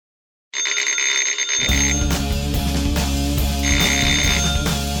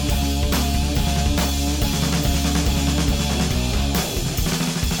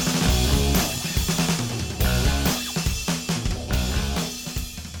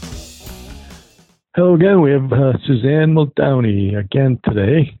Hello again. We have Suzanne Muldowney again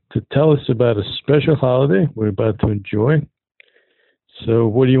today to tell us about a special holiday we're about to enjoy. So,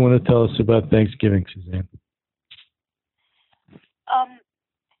 what do you want to tell us about Thanksgiving, Suzanne? Um,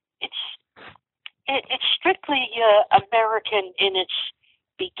 it's strictly American in its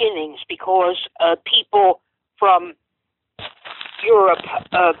beginnings because people from Europe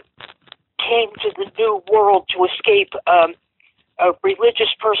came to the New World to escape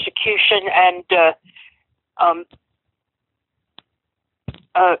religious persecution and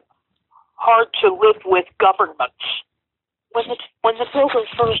hard to live with governments. When the Pilgrims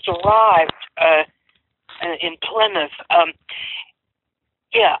first arrived in Plymouth,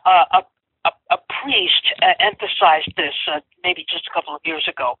 a priest emphasized this maybe just a couple of years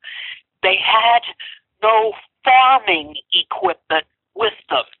ago. They had no farming equipment with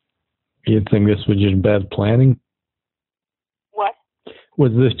them. You think this was just bad planning? What?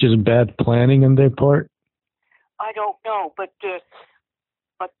 Was this just bad planning on their part? I don't know, but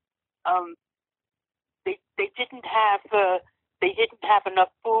they didn't have enough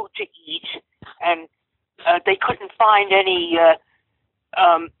food to eat, and they couldn't find any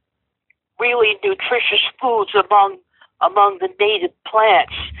really nutritious foods among the native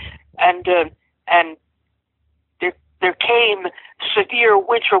plants, and there came severe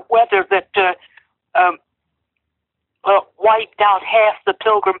winter weather that wiped out half the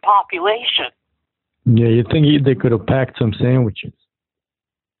Pilgrim population. Yeah, you think they could have packed some sandwiches?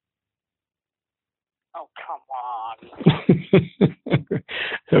 Oh, come on.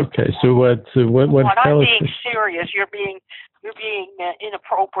 Okay, so what? I'm being serious. You're being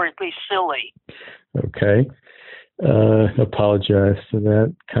inappropriately silly. Okay. Apologize for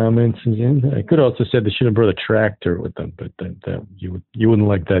that comment, Suzanne. I could also say they should have brought a tractor with them, but that you wouldn't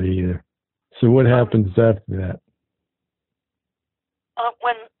like that either. So what happens after that?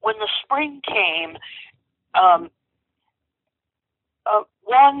 When the spring came,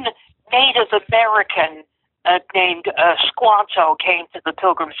 one Native American named Squanto came to the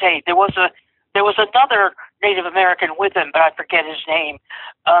Pilgrim's aid. There was another Native American with him, but I forget his name.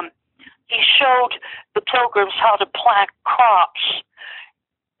 He showed the Pilgrims how to plant crops,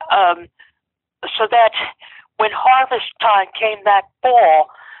 so that when harvest time came that fall,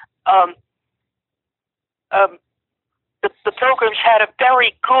 the Pilgrims had a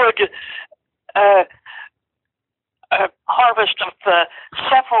very good harvest of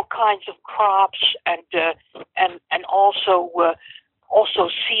several kinds of crops and also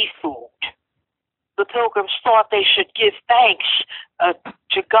seafood. The Pilgrims thought they should give thanks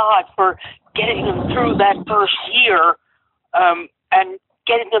to God for getting them through that first year and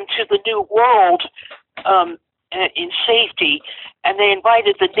getting them to the New World in safety, and they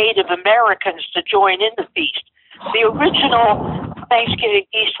invited the Native Americans to join in the feast. The original Thanksgiving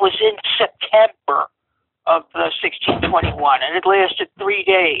feast was in September of 1621, and it lasted 3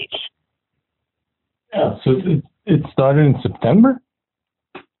 days. Yeah, so it started in September?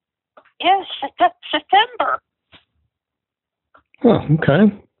 Yes, September. Oh,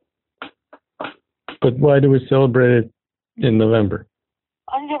 okay. But why do we celebrate it in November?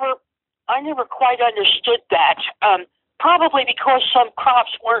 I never quite understood that. Probably because some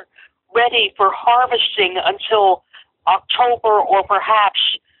crops weren't ready for harvesting until October or perhaps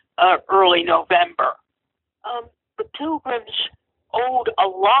early November. The Pilgrims owed a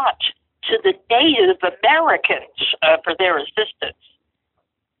lot to the Native Americans for their assistance.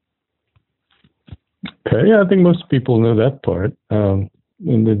 Okay, yeah, I think most people know that part. And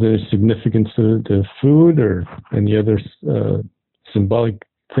there's significance to the food or any other symbolic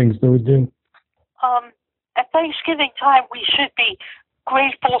things they would do? At Thanksgiving time, we should be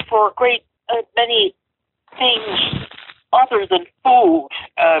grateful for a great many things other than food.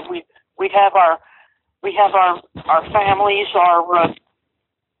 We have our families, our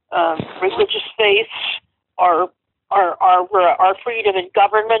religious faiths, our freedom in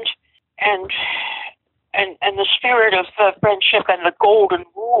government, and the spirit of friendship and the golden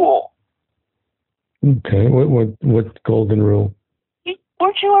rule. Okay, what golden rule?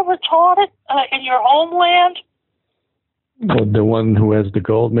 Weren't you ever taught it in your homeland? Well, the one who has the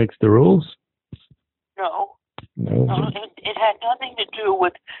gold makes the rules? No. No. It had nothing to do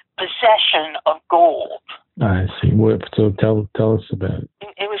with possession of gold. I see. So tell us about it.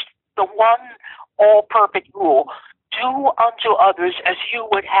 It was the one all-perfect rule. Do unto others as you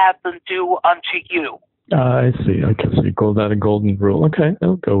would have them do unto you. I see. Okay, so you call that a golden rule. Okay,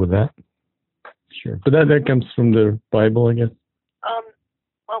 I'll go with that. Sure. But that comes from the Bible, I guess?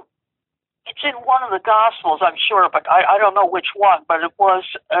 Well, it's in one of the Gospels, I'm sure, but I don't know which one. But it was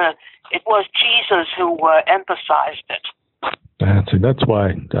Jesus who emphasized it. That's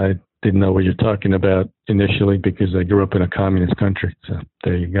why I didn't know what you're talking about initially because I grew up in a communist country. So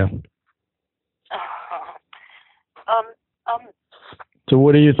there you go. So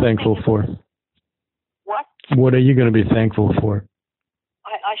what are you thankful for? What? What are you going to be thankful for?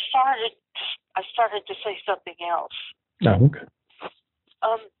 I started to say something else. Oh, okay.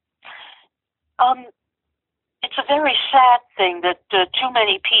 It's a very sad thing that too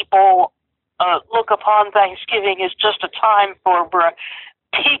many people look upon Thanksgiving as just a time for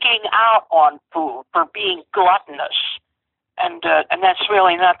pigging out on food, for being gluttonous, and that's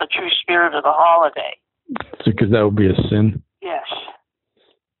really not the true spirit of the holiday. So, because that would be a sin. Yes.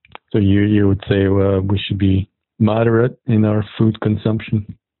 So you would say we should be moderate in our food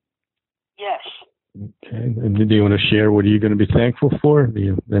consumption. Yes. Okay. And do you want to share what are you going to be thankful for? Do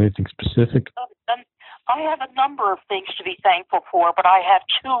you have anything specific? I have a number of things to be thankful for, but I have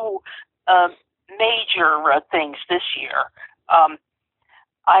two major things this year. I'm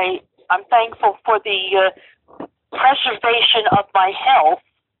thankful for the preservation of my health,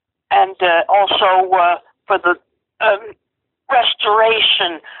 and also for the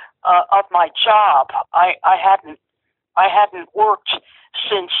restoration of my job. I hadn't worked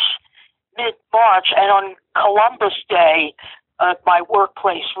since mid-March, and on Columbus Day, my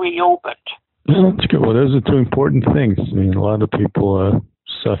workplace reopened. Oh, that's good. Well, those are two important things. I mean, a lot of people are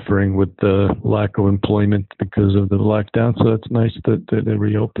suffering with the lack of employment because of the lockdown, so it's nice that they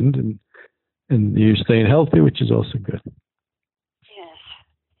reopened, and you're staying healthy, which is also good. Yes.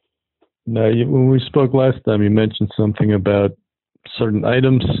 Now, when we spoke last time, you mentioned something about certain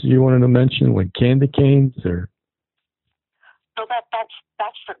items you wanted to mention, like candy canes, or... No,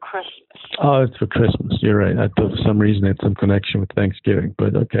 that's for Christmas. Oh, it's for Christmas. You're right. I thought for some reason it had some connection with Thanksgiving.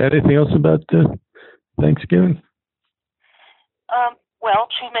 But okay, anything else about Thanksgiving? Well,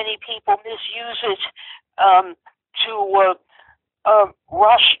 too many people misuse it to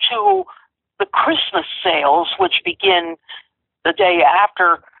rush to the Christmas sales, which begin the day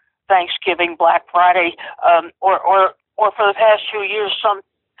after Thanksgiving, Black Friday, or for the past few years,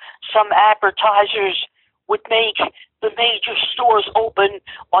 some advertisers would make the major stores open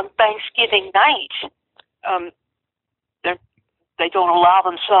on Thanksgiving night. They don't allow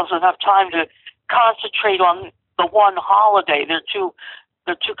themselves enough time to concentrate on the one holiday. They're too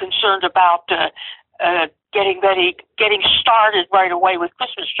concerned about getting started right away with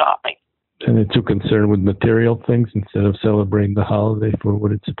Christmas shopping. And they're too concerned with material things instead of celebrating the holiday for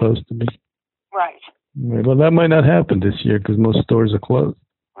what it's supposed to be. Right. Well, that might not happen this year because most stores are closed.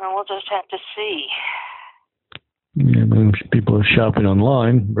 Well, we'll just have to see. Yeah, people are shopping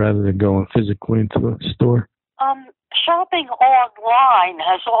online rather than going physically into a store. Shopping online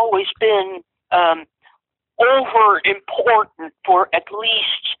has always been over important for at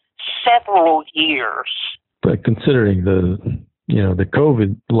least several years. But considering the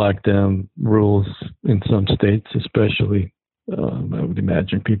COVID lockdown rules in some states, especially, I would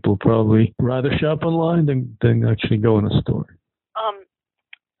imagine people probably rather shop online than actually go in a store.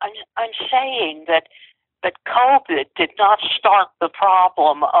 I'm saying that COVID did not start the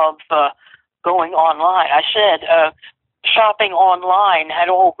problem of going online. I said shopping online had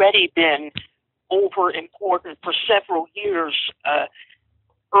already been over important for several years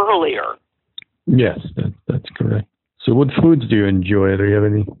earlier. Yes, that's correct. So what foods do you enjoy?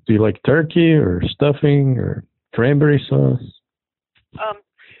 Do you like turkey or stuffing or cranberry sauce?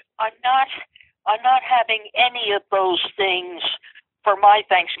 I'm not having any of those things for my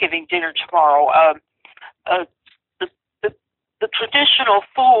Thanksgiving dinner tomorrow. The traditional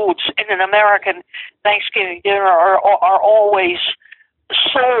foods in an American Thanksgiving dinner are always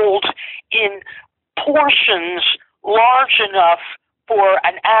sold in portions large enough for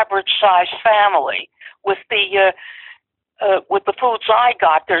an average-sized family. With the foods I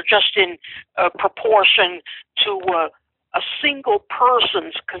got, they're just in proportion to a single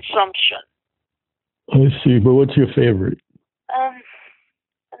person's consumption. I see, but what's your favorite?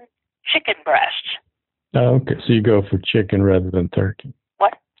 Chicken breast. Oh, okay, so you go for chicken rather than turkey.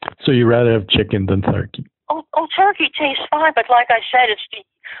 What? So you rather have chicken than turkey? Oh, turkey tastes fine, but like I said, it's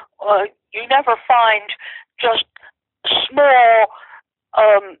you never find just small,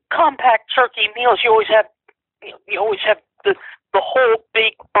 compact turkey meals. You always have the whole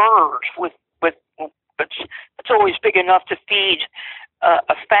big bird with it's always big enough to feed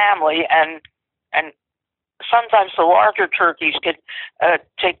a family, and sometimes the larger turkeys can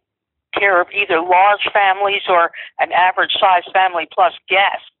take care of either large families or an average-sized family plus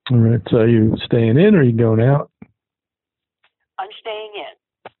guests. All right. So are you staying in or are you going out? I'm staying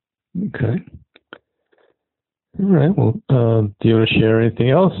in. Okay. All right. Well, do you want to share anything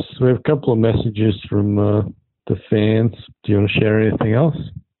else? We have a couple of messages from the fans. Do you want to share anything else?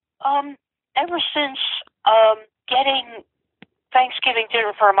 Ever since getting Thanksgiving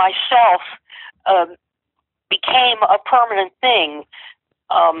dinner for myself became a permanent thing,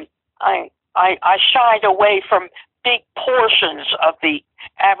 I shied away from big portions of the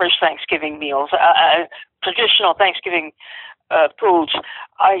average Thanksgiving meals, traditional Thanksgiving foods.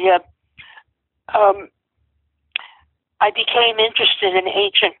 I became interested in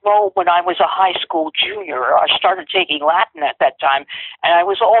ancient Rome when I was a high school junior. I started taking Latin at that time, and I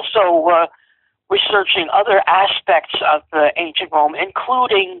was also researching other aspects of ancient Rome,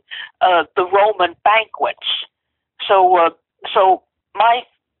 including the Roman banquets. So my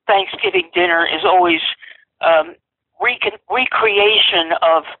Thanksgiving dinner is always recreation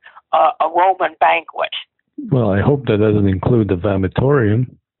of a Roman banquet. Well, I hope that doesn't include the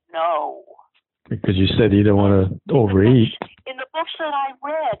vomitorium. No. Because you said you don't want to overeat. In the books that I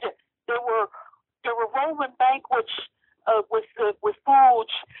read, there were Roman banquets with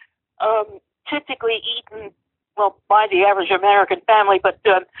foods typically eaten by the average American family, but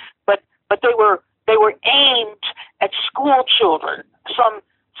they were aimed at school children.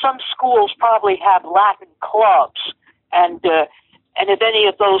 Some schools probably have Latin clubs, and if any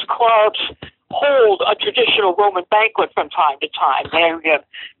of those clubs hold a traditional Roman banquet from time to time, they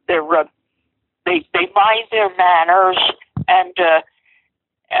mind their manners, and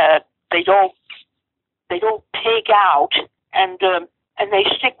they don't pig out, and they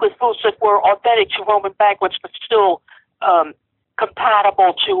stick with foods that were authentic to Roman banquets, but still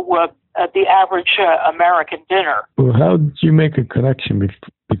compatible to the average American dinner. Well, how did you make a connection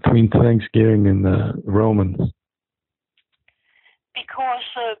between Thanksgiving and the Romans?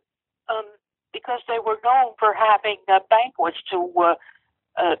 Because they were known for having banquets to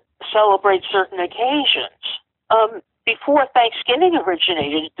celebrate certain occasions. Before Thanksgiving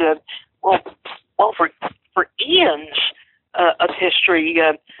originated, for eons of history,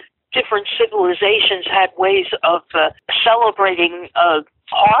 different civilizations had ways of celebrating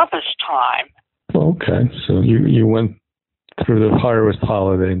harvest time. Okay, so you went through the harvest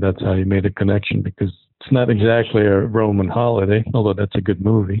holiday, and that's how you made a connection, because it's not exactly a Roman holiday, although that's a good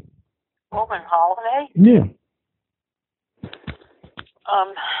movie. Roman holiday? Yeah.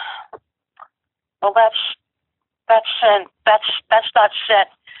 Well, that's not set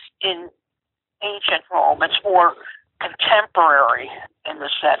in ancient Rome. It's more contemporary in the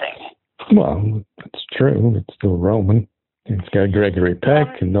setting. Well, that's true. It's still Roman. It's got Gregory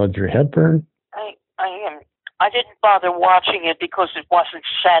Peck and Audrey Hepburn. I didn't bother watching it because it wasn't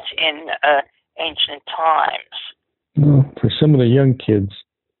set in ancient times. Well, for some of the young kids,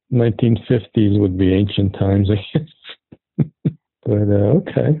 1950s would be ancient times, I guess. But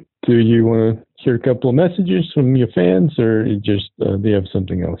okay. Do you want to hear a couple of messages from your fans, or do you have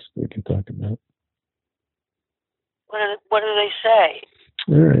something else we can talk about? What do they say?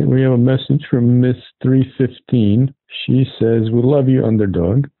 All right, we have a message from Miss 315. She says, "We love you,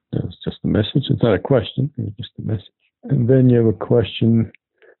 Underdog." That's just a message. It's not a question. It's just a message. And then you have a question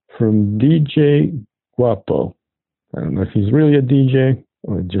from DJ Guapo. I don't know if he's really a DJ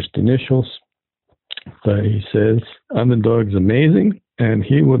or just initials, but he says, "Underdog's amazing, and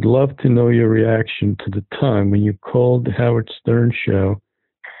he would love to know your reaction to the time when you called the Howard Stern show,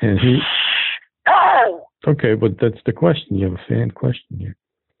 and he..." Oh! Okay, but that's the question. You have a fan question here.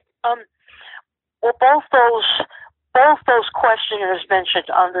 Well, both those questioners mentioned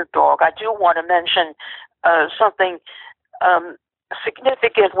Underdog. I do want to mention something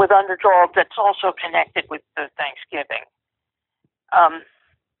significant with Underdog that's also connected with Thanksgiving.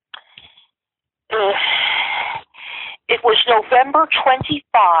 It was November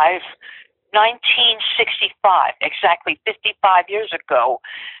 25, 1965, exactly 55 years ago,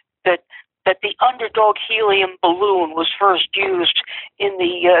 that the Underdog helium balloon was first used in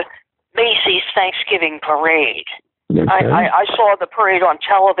the Macy's Thanksgiving parade. Okay. I saw the parade on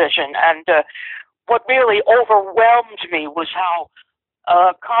television, and what really overwhelmed me was how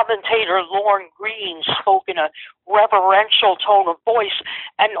commentator Lorne Greene spoke in a reverential tone of voice,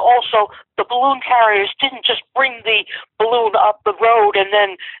 and also the balloon carriers didn't just bring the balloon up the road and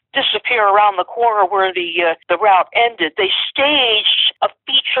then disappear around the corner where the route ended. They staged a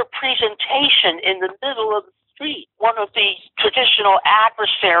feature presentation in the middle of the street. One of the traditional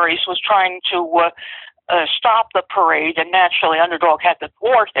adversaries was trying to stop the parade, and naturally Underdog had to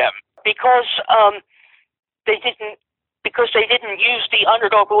thwart him because they didn't use the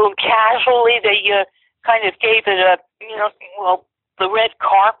Underdog balloon casually. They kind of gave it the red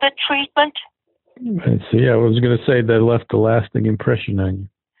carpet treatment. I see. I was going to say that left a lasting impression on you.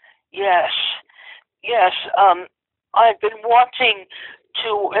 Yes. I've been wanting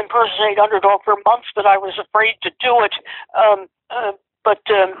to impersonate Underdog for months, but I was afraid to do it.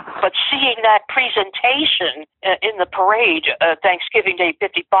 but seeing that presentation in the parade, Thanksgiving Day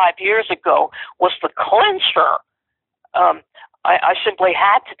 55 years ago, was the clincher. I simply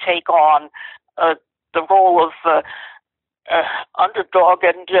had to take on the role of underdog,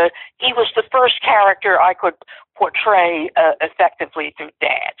 and he was the first character I could portray effectively through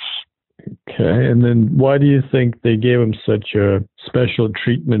dance. Okay, and then why do you think they gave him such a special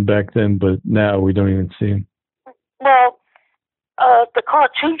treatment back then, but now we don't even see him? Well, the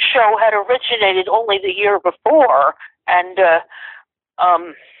cartoon show had originated only the year before, and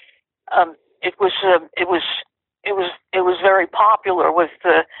it was very popular with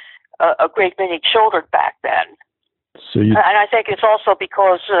a great many children back then. And I think it's also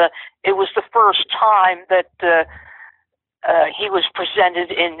because it was the first time that he was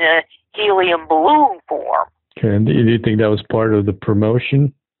presented in helium balloon form. Okay, and do you think that was part of the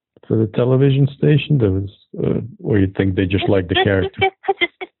promotion for the television station? That was, or you think they just liked the character?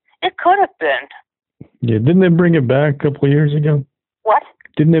 It could have been. Yeah, didn't they bring it back a couple of years ago? What?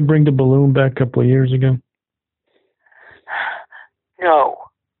 Didn't they bring the balloon back a couple of years ago? No.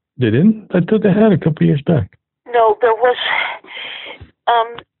 They didn't? I thought they had a couple of years back. No, there was,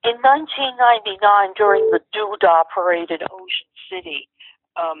 in 1999, during the Doodah Parade in Ocean City,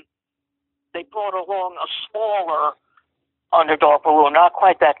 they brought along a smaller underdog balloon, not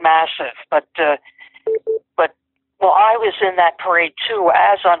quite that massive, but well, I was in that parade too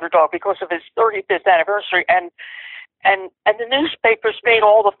as underdog because of his 35th anniversary, and the newspapers made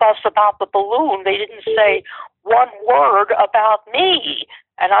all the fuss about the balloon. They didn't say one word about me,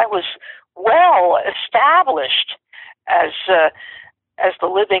 and I was well established as the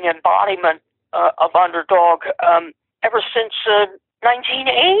living embodiment of underdog ever since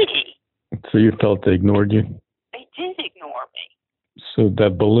 1980. So you felt they ignored you? They did ignore me. So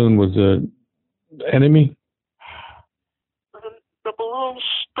that balloon was a enemy? The balloon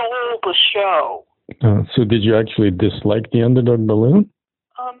stole the show. So did you actually dislike the underdog balloon?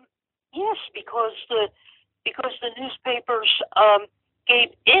 Yes, because the newspapers gave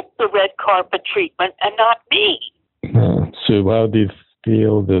it the red carpet treatment and not me. So how do you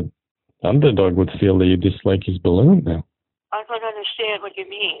feel the underdog would feel that you dislike his balloon now? I don't understand what you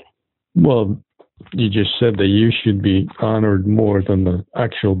mean. Well, you just said that you should be honored more than the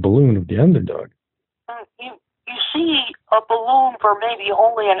actual balloon of the underdog. You see a balloon for maybe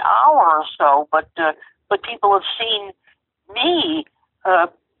only an hour or so, but people have seen me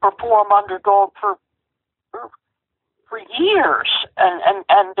perform underdog for years and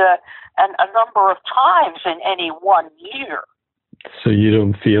a number of times in any 1 year. So you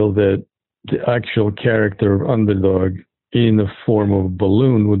don't feel that the actual character of underdog in the form of a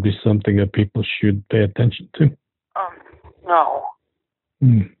balloon would be something that people should pay attention to? No.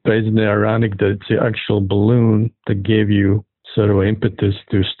 But isn't it ironic that it's the actual balloon that gave you sort of an impetus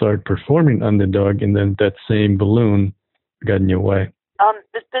to start performing underdog, and then that same balloon got in your way?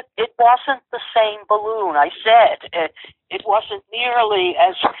 It wasn't the same balloon. I said it wasn't nearly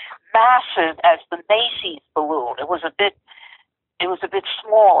as massive as the Macy's balloon. It was a bit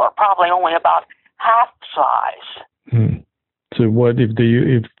smaller, probably only about half size. So what if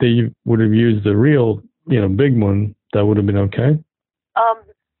they would have used the real, big one? That would have been okay.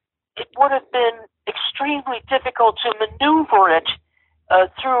 It would have been extremely difficult to maneuver it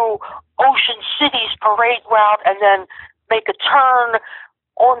through Ocean City's parade route and then make a turn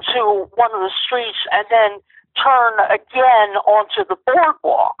onto one of the streets and then turn again onto the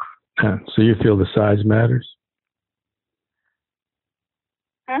boardwalk. So you feel the size matters?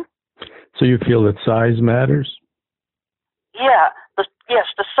 So you feel that size matters? Yeah, yes,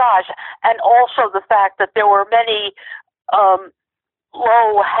 the size, and also the fact that there were many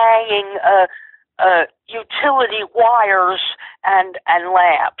low-hanging utility wires and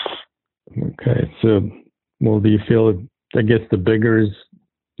lamps. Okay, so, well, do you feel, I guess the bigger is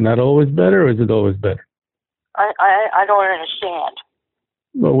not always better, or is it always better? I don't understand.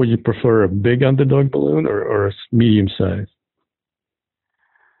 Well, would you prefer a big underdog balloon or a medium size?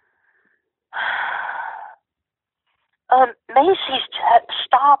 Macy's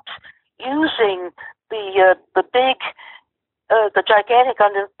stopped using the gigantic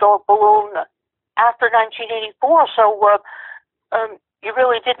underdog balloon after 1984, so you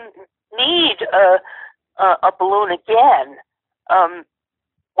really didn't need a balloon again.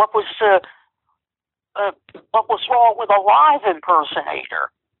 What was wrong with a live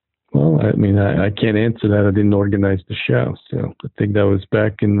impersonator? Well, I mean, I can't answer that. I didn't organize the show, so I think that was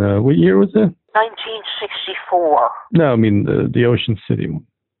back in what year was that? 1964. No, I mean the Ocean City one.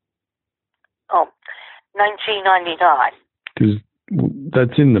 Oh, 1999. Because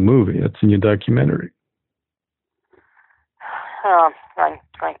that's in the movie. That's in your documentary.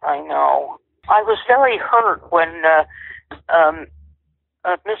 I know. I was very hurt when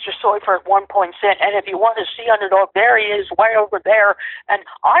Mr. Seufer at one point said, "And if you want to see Underdog, there he is, way over there." And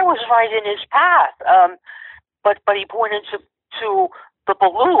I was right in his path. But he pointed to the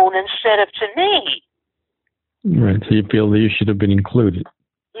balloon instead of to me. Right. So you feel that you should have been included.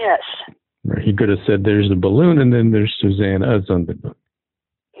 Yes. Right. He could have said, "There's the balloon, and then there's Suzanne as Underdog."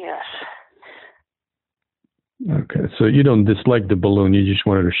 Yes. Okay. So you don't dislike the balloon. You just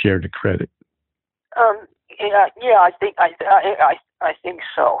wanted to share the credit. Yeah. I think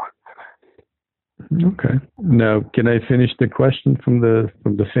so. Okay. Now, can I finish the question from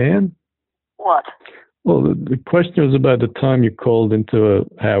the fan? What? Well, the question was about the time you called into a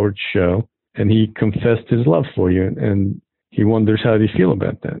Howard show, and he confessed his love for you, and he wonders how do you feel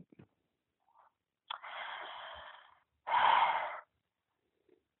about that.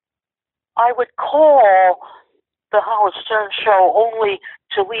 I would call the Howard Stern show only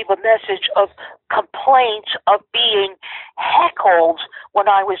to leave a message of complaint of being heckled when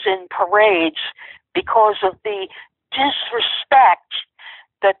I was in parades because of the disrespect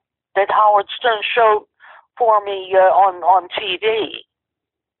that Howard Stern showed for me on TV.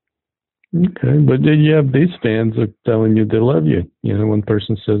 Okay, but then you have these fans are telling you they love you. You know, one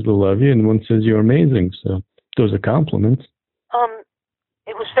person says they love you, and one says you're amazing. So those are compliments.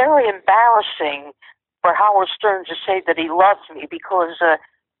 It was very embarrassing for Howard Stern to say that he loves me because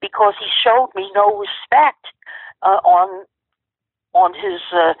he showed me no respect on his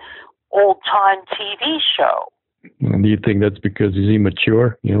old-time TV show. And do you think that's because he's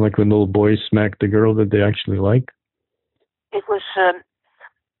immature? You know, like when little boys smack the girl that they actually like? It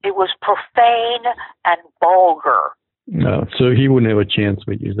was profane and vulgar. No, so he wouldn't have a chance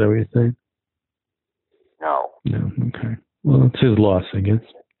with you. Is that what you're saying? No. No, okay. Well, it's his loss, I guess.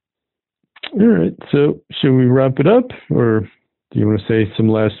 All right, so should we wrap it up, or do you want to say some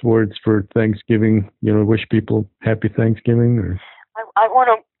last words for Thanksgiving? You know, wish people happy Thanksgiving, or I want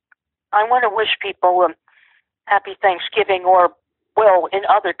to wish people happy Thanksgiving, or well, in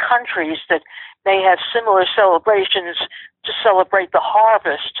other countries that may have similar celebrations to celebrate the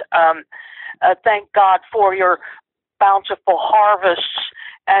harvest. Thank God for your bountiful harvests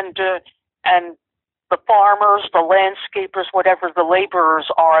and the farmers, the landscapers, whatever the laborers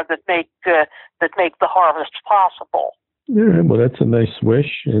are that make the harvest possible. All right, well, that's a nice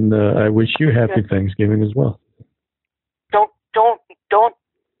wish, and I wish you happy Thanksgiving as well.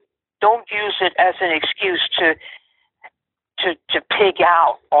 Don't use it as an excuse to pig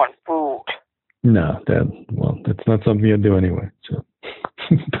out on food. No, that's not something you do anyway. So,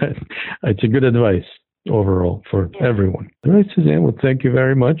 but it's a good advice overall for everyone. All right, Suzanne. Well, thank you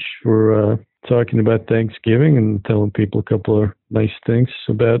very much for talking about Thanksgiving and telling people a couple of nice things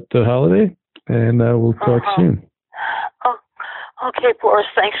about the holiday. And we'll talk soon. Oh, okay, Boris.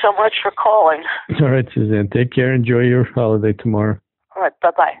 Thanks so much for calling. All right, Suzanne. Take care. Enjoy your holiday tomorrow. All right.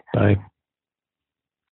 Bye-bye. Bye.